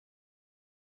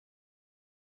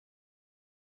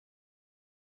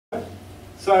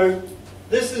So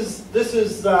this is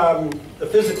the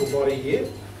physical body here,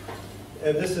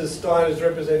 and this is Steiner's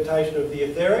representation of the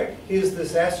etheric. Here's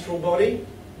this astral body,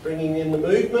 bringing in the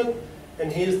movement,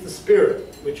 and here's the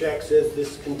spirit, which acts as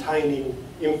this containing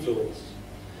influence.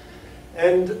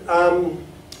 And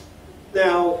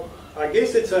now, I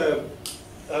guess it's a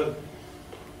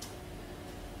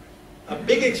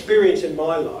big experience in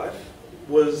my life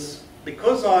was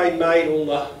because I made all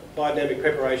the biodynamic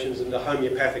preparations into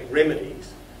homeopathic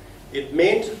remedies, it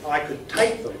meant I could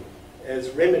take them as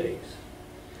remedies.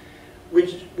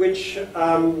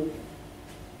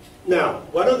 Now,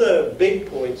 one of the big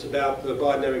points about the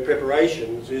biodynamic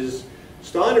preparations is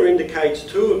Steiner indicates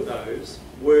 2 of those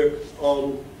work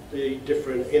on the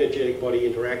different energetic body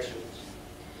interactions.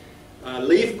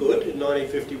 Leafgood in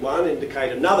 1951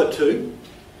 indicate another 2,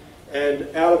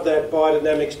 and out of that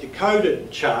biodynamics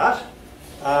decoded chart,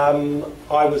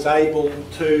 I was able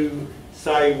to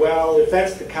say, well, if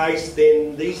that's the case,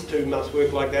 then these 2 must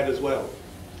work like that as well.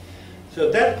 So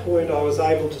at that point, I was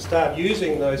able to start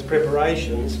using those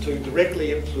preparations to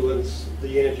directly influence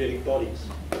the energetic bodies.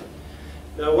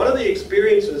 Now, one of the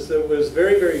experiences that was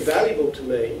very, very valuable to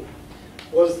me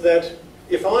was that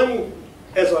if I'm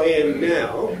as I am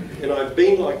now, and I've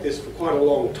been like this for quite a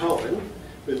long time,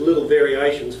 with little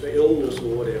variations for illness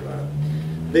or whatever,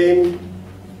 then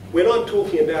when I'm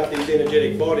talking about these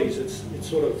energetic bodies, it's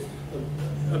sort of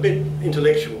a bit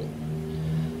intellectual.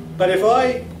 But if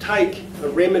I take a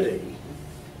remedy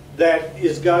that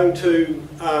is going to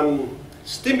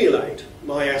stimulate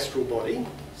my astral body,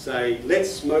 say, let's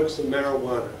smoke some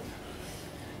marijuana,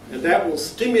 and that will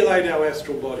stimulate our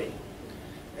astral body.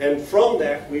 And from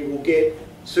that, we will get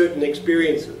certain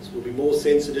experiences. We'll be more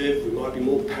sensitive, we might be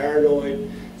more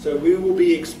paranoid, so we will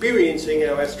be experiencing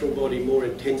our astral body more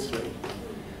intensely.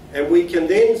 And we can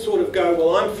then sort of go,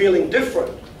 well, I'm feeling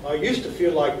different. I used to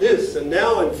feel like this, and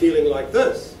now I'm feeling like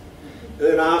this. And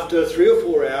then after 3 or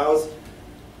 4 hours,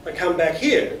 I come back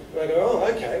here, and I go, oh,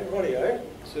 okay, rightio.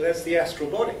 So that's the astral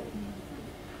body.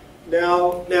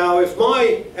 Now, if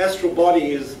my astral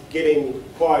body is getting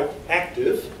quite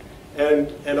active,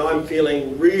 and I'm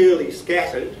feeling really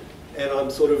scattered, and I'm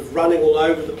sort of running all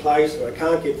over the place, and I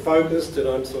can't get focused, and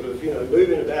I'm sort of,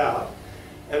 moving about,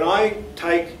 and I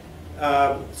take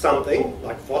something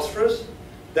like phosphorus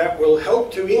that will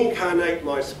help to incarnate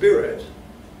my spirit,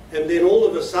 and then all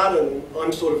of a sudden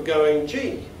I'm sort of going,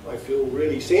 gee, I feel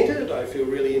really centered, I feel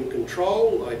really in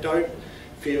control, I don't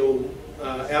feel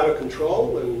out of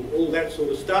control and all that sort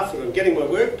of stuff, and I'm getting my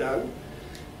work done,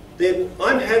 then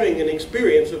I'm having an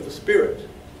experience of the spirit.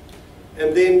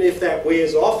 And then if that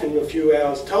wears off in a few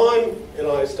hours' time and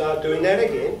I start doing that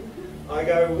again, I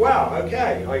go, wow,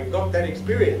 okay, I got that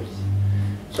experience.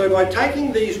 So by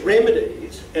taking these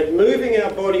remedies and moving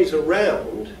our bodies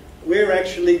around, we're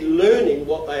actually learning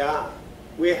what they are.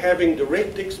 We're having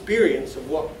direct experience of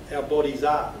what our bodies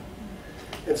are.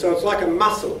 And so it's like a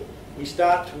muscle. We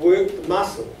start to work the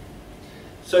muscle.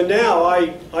 So now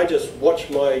I just watch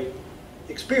my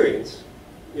experience.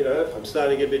 If I'm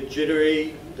starting to get a bit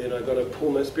jittery, then I've got to pull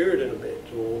my spirit in a bit,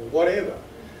 or whatever.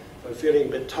 If I'm feeling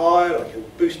a bit tired, I can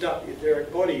boost up the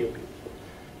etheric body a bit.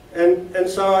 And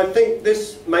so I think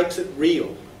this makes it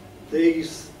real.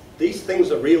 These things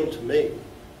are real to me.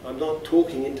 I'm not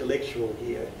talking intellectual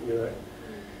here,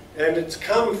 And it's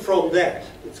come from that.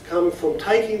 It's come from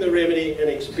taking the remedy and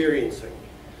experiencing.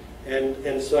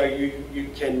 And so you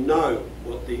can know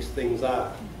what these things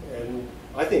are. And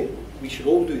I think we should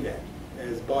all do that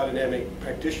as biodynamic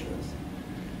practitioners.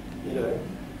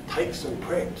 Take some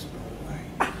preps, by the way.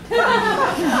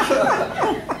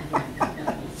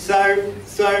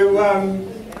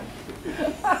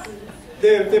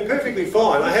 They're perfectly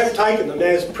fine. I have taken them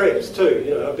as preps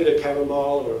too, a bit of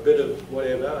chamomile or a bit of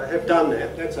whatever. I have done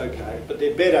that, that's okay. But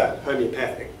they're better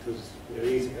homeopathic because they're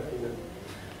easier,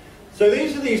 So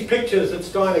these are these pictures that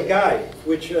Steiner gave,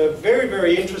 which are very,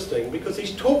 very interesting because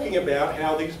he's talking about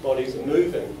how these bodies are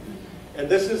moving. And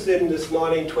this is in this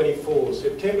 1924,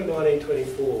 September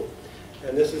 1924.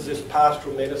 And this is this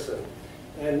pastoral medicine.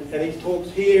 And he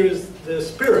talks here is the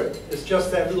spirit. It's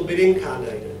just that little bit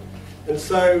incarnated. And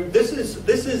so this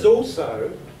is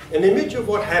also an image of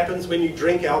what happens when you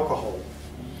drink alcohol.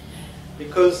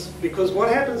 Because what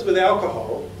happens with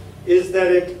alcohol is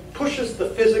that it pushes the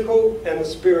physical and the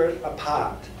spirit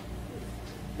apart.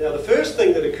 Now the first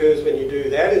thing that occurs when you do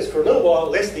that is for a little while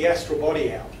it lets the astral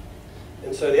body out.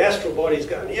 And so the astral body's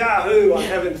going, yahoo, I'm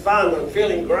having fun, I'm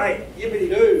feeling great,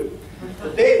 yippity-doo.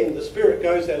 But then the spirit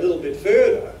goes that little bit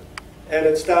further and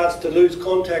it starts to lose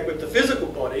contact with the physical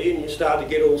body and you start to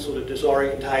get all sort of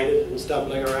disorientated and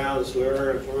stumbling around,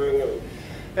 slurring.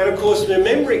 And of course the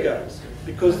memory goes,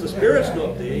 because the spirit's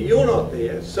not there, you're not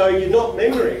there, so you're not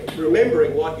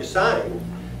remembering what you're saying,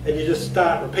 and you just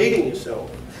start repeating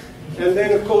yourself. And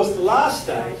then of course the last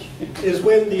stage is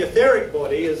when the etheric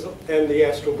body and the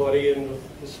astral body and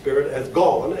the spirit has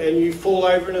gone, and you fall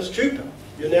over in a stupor.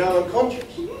 You're now unconscious.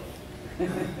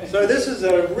 So this is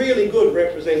a really good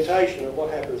representation of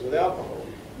what happens with alcohol.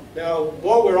 Now,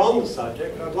 while we're on the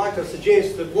subject, I'd like to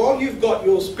suggest that while you've got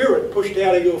your spirit pushed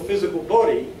out of your physical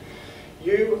body,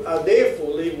 you are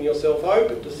therefore leaving yourself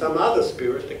open to some other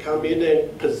spirit to come in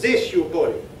and possess your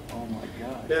body. Oh my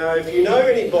God. Now, if you know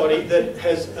anybody that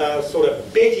has a sort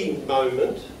of betting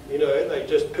moment, you know, they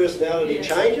just personality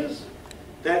changes,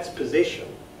 that's possession.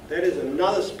 That is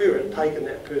another spirit taking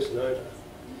that person over.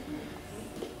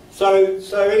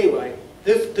 So anyway,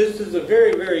 this is a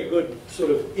very, very good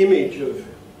sort of image of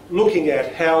looking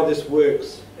at how this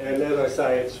works. And as I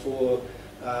say, it's for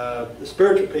the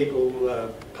spiritual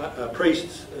people,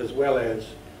 priests as well as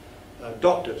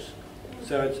doctors.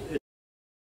 So it's